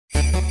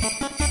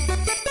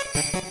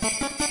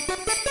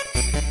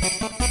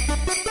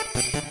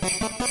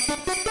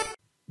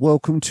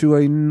Welcome to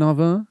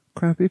another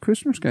crappy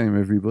Christmas game,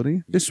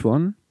 everybody. This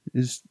one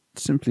is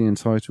simply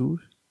entitled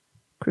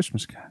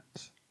Christmas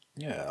Cats.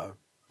 Yeah, I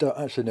don't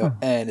actually know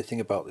anything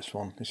about this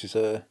one. This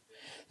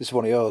is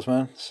one of yours,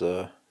 man.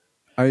 So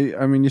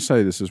I mean, you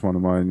say this is one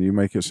of mine. You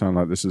make it sound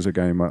like this is a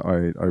game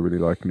I really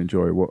like and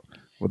enjoy. What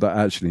that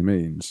actually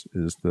means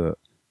is that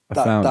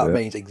that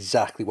means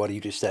exactly what you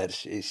just said.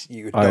 Is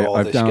you know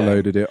I've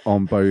downloaded it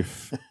on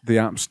both the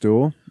App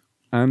Store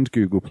and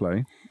Google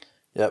Play.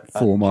 Yep,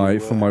 for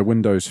my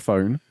Windows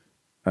phone,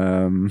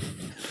 and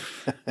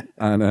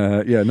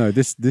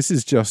this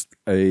is just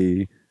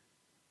a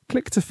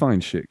click to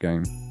find shit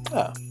game.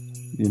 Ah.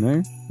 You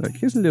know, like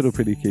here's a little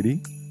pretty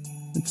kitty.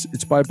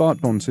 It's by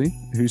Bart Bonte,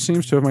 who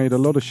seems to have made a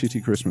lot of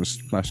shitty Christmas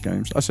flash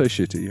games. I say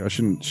shitty. I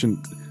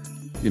shouldn't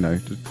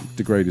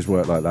degrade his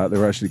work like that.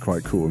 They're actually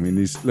quite cool. I mean,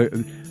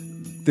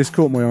 this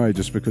caught my eye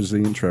just because the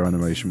intro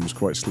animation was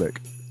quite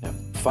slick. Yep.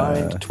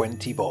 Find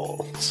 20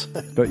 balls.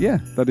 But yeah,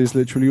 that is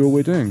literally all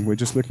we're doing. We're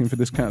just looking for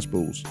this cat's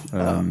balls.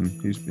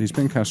 He's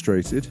been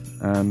castrated,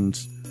 and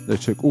they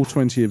took all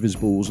 20 of his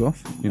balls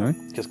off, you know.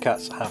 Because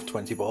cats have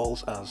 20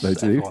 balls, as Yeah.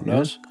 everyone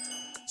knows.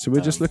 So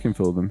we're just looking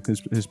for them,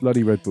 his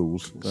bloody red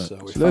balls. So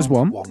there's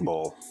one. One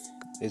ball.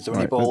 Is there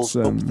any balls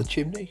up the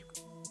chimney?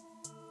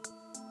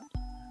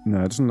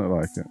 No, it doesn't look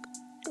like it.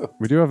 Oh.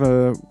 We do have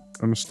a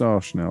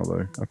moustache now,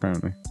 though,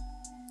 apparently.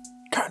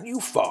 Can you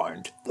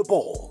find the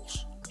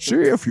balls? See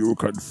if you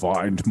can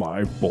find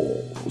my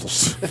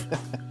balls.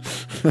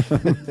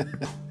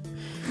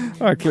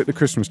 I clicked the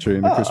Christmas tree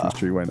and the Christmas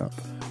tree went up.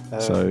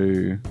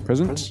 So,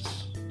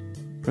 presents?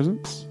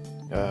 Presents?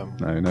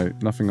 No,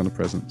 nothing on the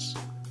presents.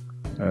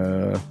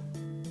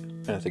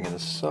 Anything in the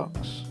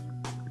socks?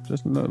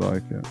 Doesn't look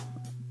like it.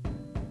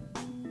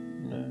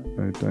 No.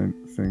 I don't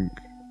think.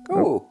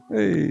 Oh!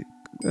 Hey,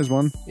 there's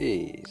one.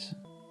 Jeez.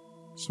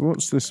 So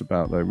what's this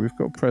about, though? We've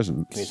got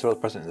presents. Can you throw the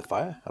present in the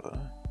fire? I don't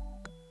know.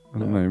 I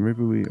don't know.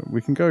 Maybe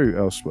we can go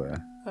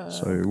elsewhere.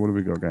 So what have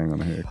we got going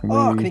on here?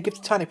 Can you give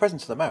the tiny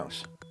present to the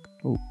mouse?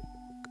 Oh.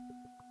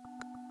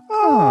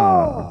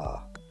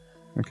 Ah.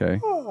 Okay.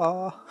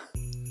 Ah.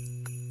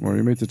 Well,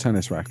 we moved the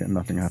tennis racket and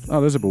nothing happened.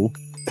 Oh, there's a ball.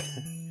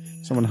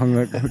 Someone hung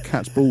the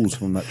cat's balls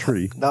from that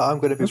tree. Now I'm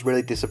going to be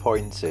really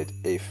disappointed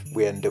if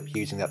we end up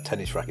using that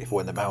tennis racket for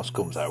when the mouse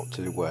comes out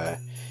to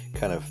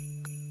kind of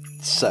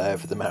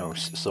serve the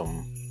mouse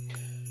some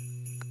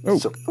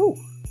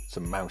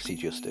mousy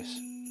justice.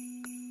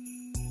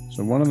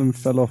 So one of them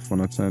fell off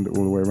when I turned it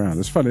all the way around.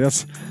 It's funny,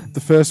 that's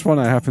the first one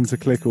I happened to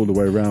click all the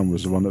way around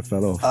was the one that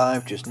fell off.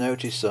 I've just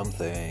noticed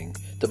something.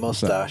 The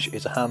moustache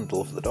is a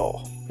handle for the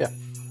door. Yeah.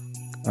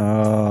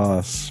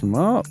 Ah,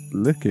 smart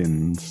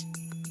lickings.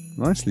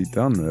 Nicely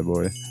done there,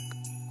 boy.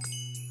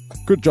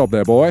 Good job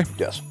there, boy.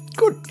 Yes.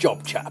 Good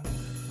job, chap.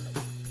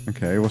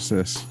 Okay, what's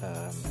this?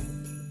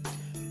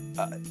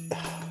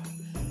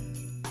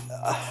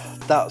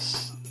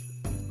 That's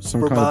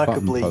some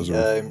remarkably kind of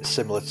button puzzle.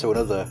 Similar to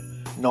another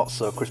not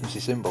so Christmassy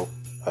symbol.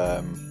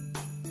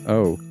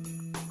 Oh.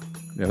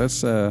 Yeah,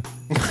 that's yeah,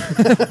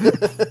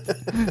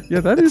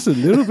 that is a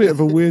little bit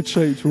of a weird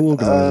shape to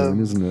organise in,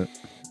 isn't it?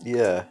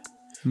 Yeah.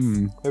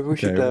 Maybe we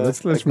should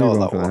let's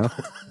move on for now.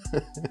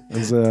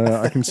 There's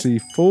I can see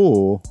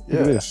 4.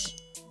 Look at this.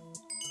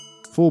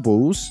 4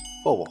 balls.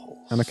 4 balls.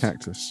 And a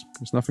cactus.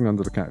 There's nothing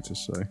under the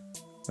cactus,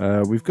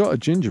 so we've got a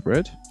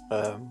gingerbread.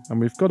 And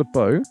we've got a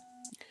bow.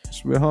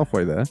 So we're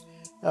halfway there.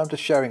 I'm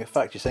just sharing a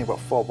fact. You're saying about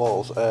 4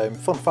 balls.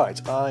 Fun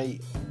fact, I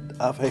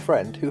have a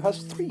friend who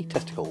has 3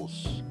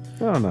 testicles.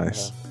 Oh,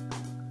 nice.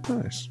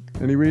 Nice.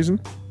 Any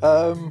reason?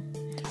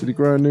 Did he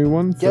grow a new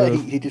one? Yeah,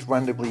 he just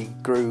randomly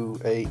grew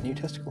a new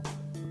testicle.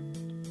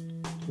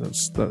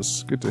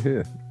 That's good to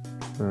hear.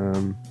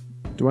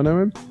 Do I know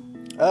him?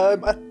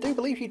 I do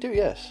believe you do,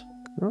 yes.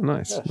 Oh,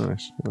 nice, yes.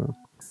 Nice. Well,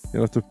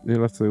 you'll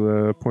have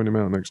to point him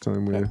out next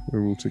time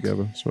we're all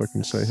together, so I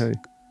can say, hey,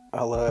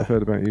 I've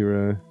heard about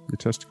your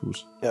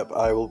testicles. Yep,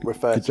 I will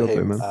refer to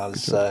him there,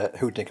 as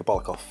Hoodnik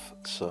Abolikoff.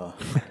 So.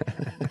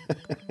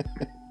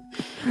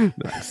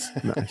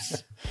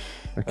 Nice.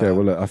 Okay,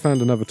 well, look, I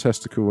found another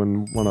testicle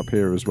and one up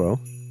here as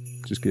well,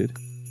 which is good.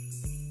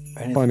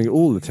 Finding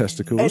all the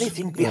testicles.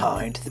 Anything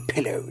behind the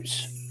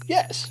pillows?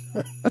 Yes.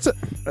 That's it.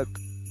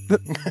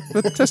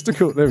 The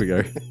testicle. There we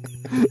go.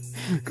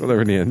 Got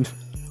there in the end.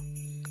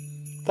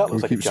 That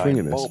looks like a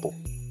giant bauble.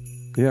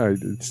 Yeah,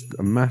 it's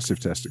a massive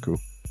testicle.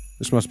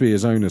 This must be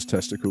his owner's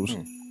testicles.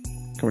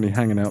 Currently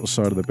hanging out the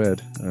side of the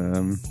bed.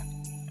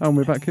 And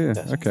we're back here.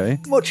 Yes. Okay.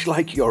 Much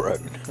like your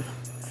own.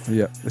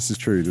 Yeah, this is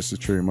true.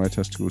 My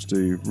testicles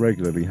do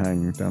regularly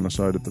hang down the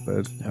side of the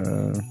bed.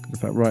 In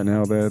fact, right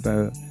now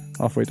they're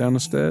halfway down the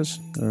stairs.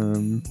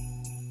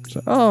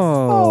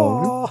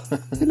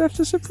 He left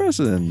us a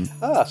present.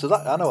 So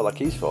that I know what that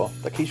key's for.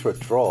 The key's for a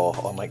drawer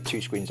on like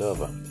 2 screens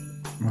over.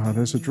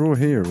 There's a drawer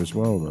here as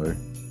well, though.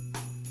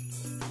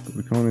 But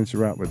we can't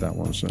interact with that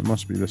one, so it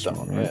must be this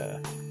one, right? Yeah.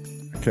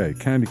 Okay,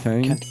 candy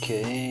cane. Candy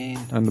cane.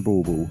 And the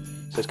ball.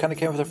 So it's candy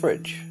cane with a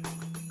fridge?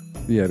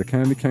 Yeah, the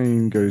candy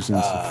cane goes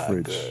into the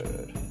fridge.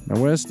 Good. Now,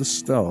 where's the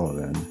star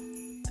then?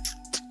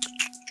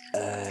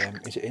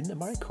 Is it in the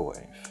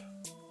microwave?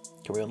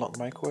 Can we unlock the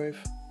microwave?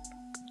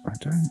 I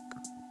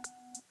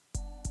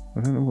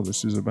don't know what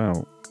this is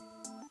about.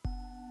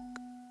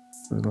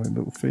 They're like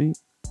little feet.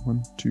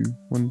 1, 2,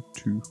 1,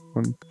 2,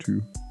 1,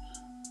 2.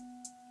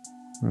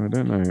 I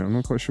don't know. I'm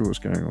not quite sure what's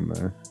going on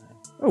there.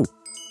 Oh!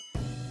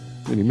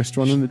 Nearly missed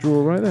one in the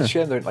drawer right there. It's a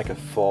shame they're in like a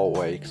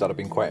 4-way, because that'd have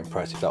been quite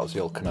impressive if that was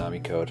the old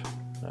Konami code.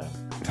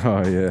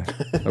 Oh yeah,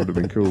 that would have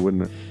been cool,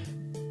 wouldn't it?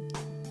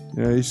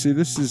 Yeah, you see,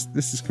 this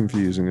is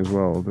confusing as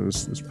well.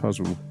 There's this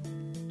puzzle.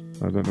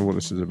 I don't know what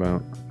this is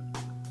about.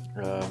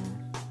 So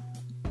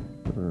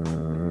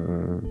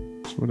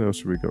what else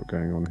have we got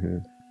going on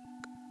here?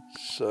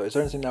 So is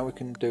there anything now we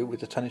can do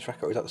with the tennis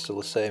racket, or is that still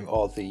the same?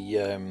 Or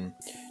the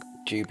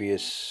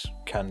dubious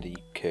candy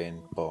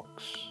cane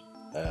box?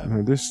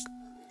 No, this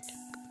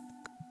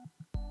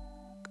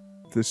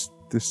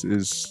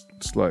is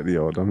slightly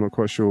odd. I'm not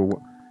quite sure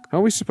what. How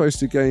are we supposed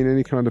to gain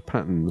any kind of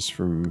patterns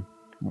from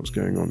what's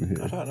going on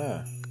here? I don't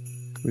know.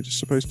 We're just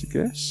supposed to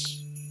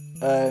guess?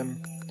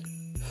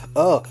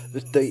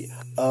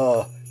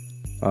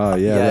 Ah,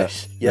 yeah.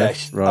 Yes,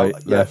 left,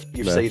 right, left,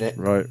 you've left, seen it.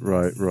 Right,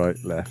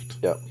 left.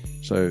 Yep.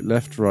 So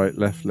left, right,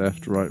 left,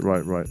 left, right,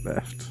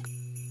 left.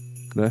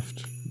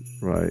 Left,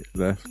 right,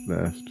 left,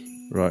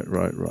 right,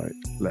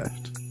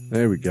 left.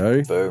 There we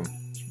go. Boom.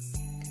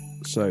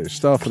 So,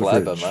 star for Clever,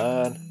 the fridge.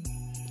 man.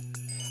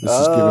 This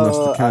has given us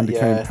the candy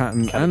cane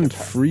pattern and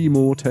 3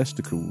 more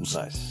testicles.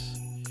 Nice.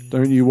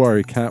 Don't you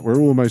worry, Cat. We're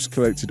almost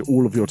collected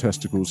all of your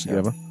testicles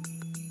together.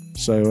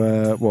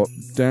 So, what?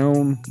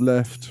 Down,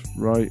 left,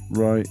 right,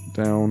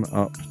 down,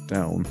 up,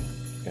 down.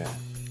 Yeah.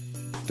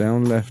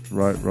 Down, left,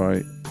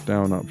 right,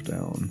 down, up,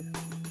 down.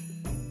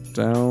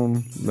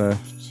 Down,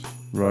 left,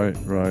 right,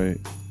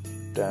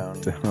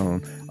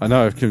 down. I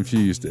know I've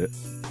confused it.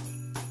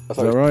 I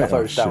thought it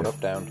was down, up,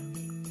 down.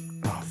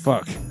 Oh,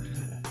 fuck.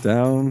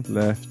 Down,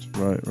 left,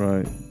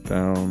 right,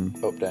 down.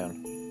 Up,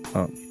 down.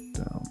 Up,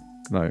 down.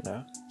 No.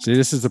 See,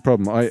 this is the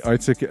problem. I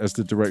took it as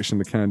the direction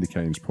the candy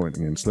cane's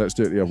pointing in, so let's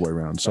do it the other way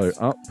around. So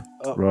up,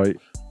 right,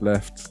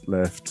 left,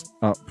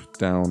 up,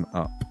 down,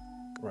 up.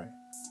 Right.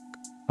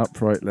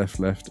 Up, right, left,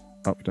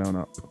 up, down,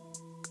 up.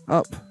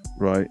 Up,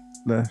 right,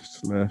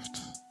 left,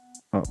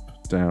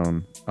 up,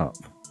 down, up.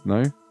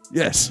 No?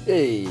 Yes!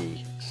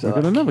 Hey! So We've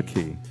got another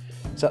key.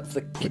 Is that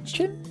for the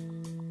kitchen?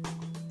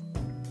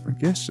 I'm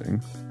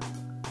guessing.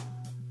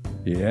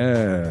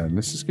 Yeah, and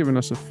this is giving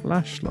us a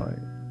flashlight.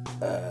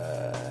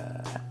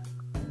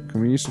 Can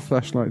we use the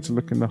flashlight to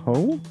look in the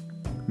hole?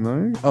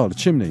 No? Oh, the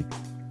chimney.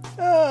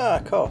 Ah,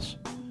 of course.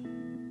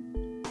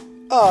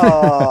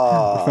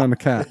 Ah! We found the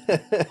cat.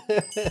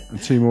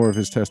 And 2 more of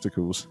his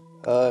testicles.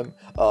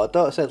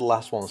 Don't say the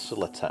last one's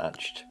still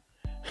attached.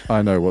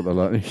 I know what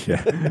the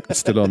yeah, it's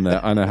still on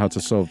there. I know how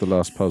to solve the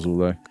last puzzle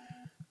though.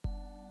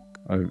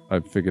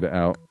 I've figured it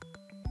out.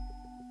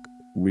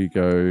 We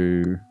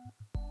go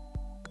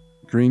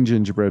green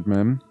gingerbread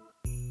man.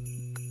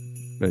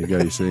 There you go,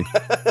 you see.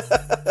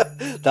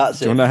 That's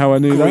Do you want to know how I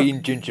knew that?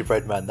 Green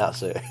gingerbread man,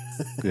 that's it.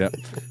 Yeah.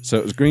 So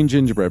it was green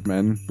gingerbread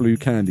man, blue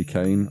candy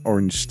cane,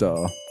 orange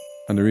star.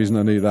 And the reason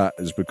I knew that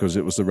is because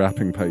it was the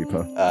wrapping paper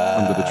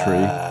under the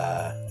tree.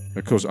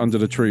 Of course, under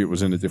the tree it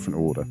was in a different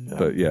order. Yeah.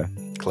 But yeah.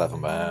 Clever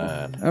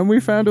man. And we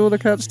found all the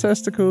cat's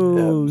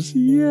testicles.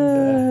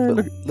 Yeah.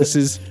 Look, this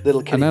is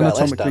an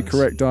anatomically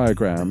correct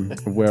diagram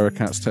of where a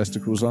cat's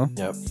testicles are.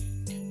 Yep.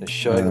 Just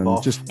showing them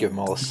off, give them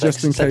all a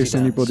just in case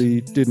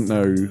anybody didn't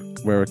know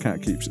where a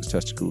cat keeps its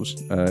testicles.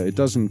 It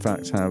does in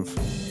fact have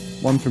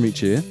 1 from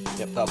each ear.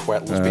 Yep, that's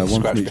where it's been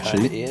scratched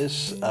behind the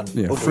ears. And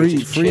yeah,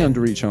 three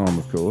under each arm,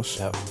 of course.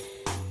 Yep.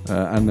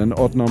 And an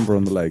odd number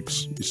on the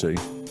legs, you see.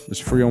 There's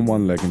 3 on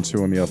one leg and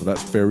 2 on the other.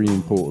 That's very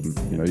important.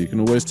 You know, you can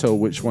always tell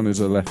which one is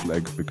a left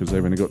leg because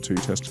they've only got 2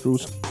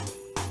 testicles.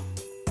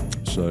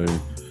 So,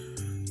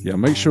 yeah,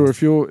 make sure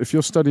if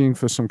you're studying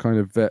for some kind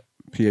of vet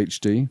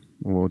PhD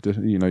or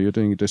you know you're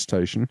doing a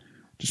dissertation,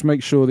 just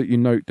make sure that you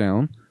note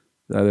down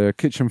that a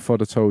kitchen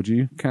fodder told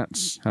you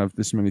cats have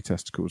this many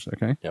testicles.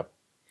 Okay. Yep.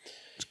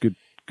 It's good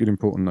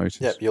important notice.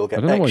 Yep, you'll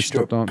get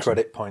extra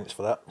credit points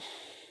for that.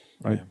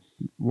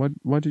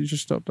 Why did you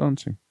just stop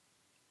dancing?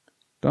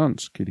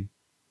 Dance, kitty.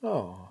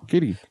 Oh,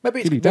 kitty.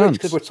 Maybe it's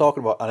because we're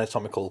talking about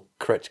anatomical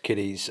correct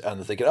kitties, and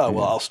they're thinking, oh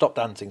well, I'll stop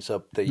dancing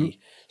so the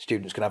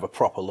students can have a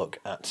proper look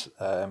at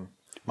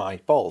my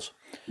balls.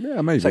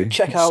 Yeah, maybe. So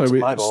check out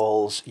my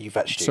balls, you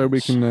vet students. So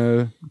we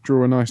can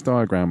draw a nice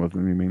diagram of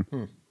them. You mean?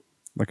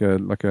 Like a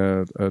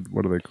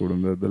what do they call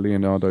them? The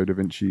Leonardo da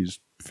Vinci's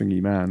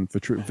thingy man,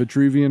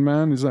 Vitruvian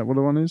man. Is that what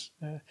the one is?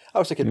 I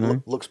was thinking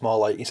it looks more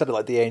like, instead of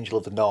like the Angel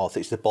of the North,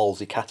 it's the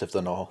ballsy cat of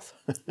the North.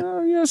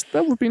 Oh yes,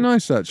 that would be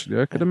nice actually.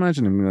 I could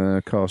imagine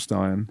him cast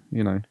iron.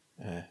 You know,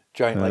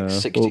 giant like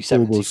 60,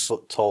 70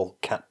 foot tall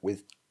cat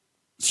with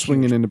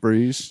swinging in the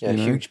breeze. Yeah,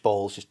 huge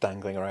balls just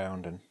dangling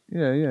around and.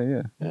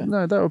 Yeah.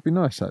 No, that would be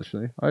nice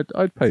actually.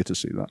 I'd pay to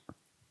see that.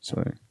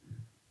 So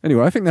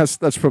anyway, I think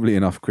that's probably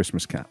enough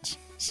Christmas cats.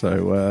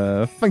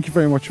 So, thank you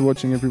very much for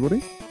watching,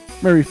 everybody.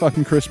 Merry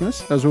fucking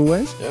Christmas, as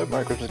always. Yeah,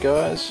 Merry Christmas,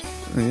 guys.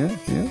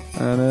 Yeah.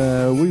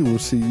 And we will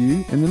see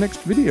you in the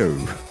next video.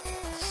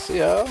 See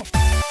ya.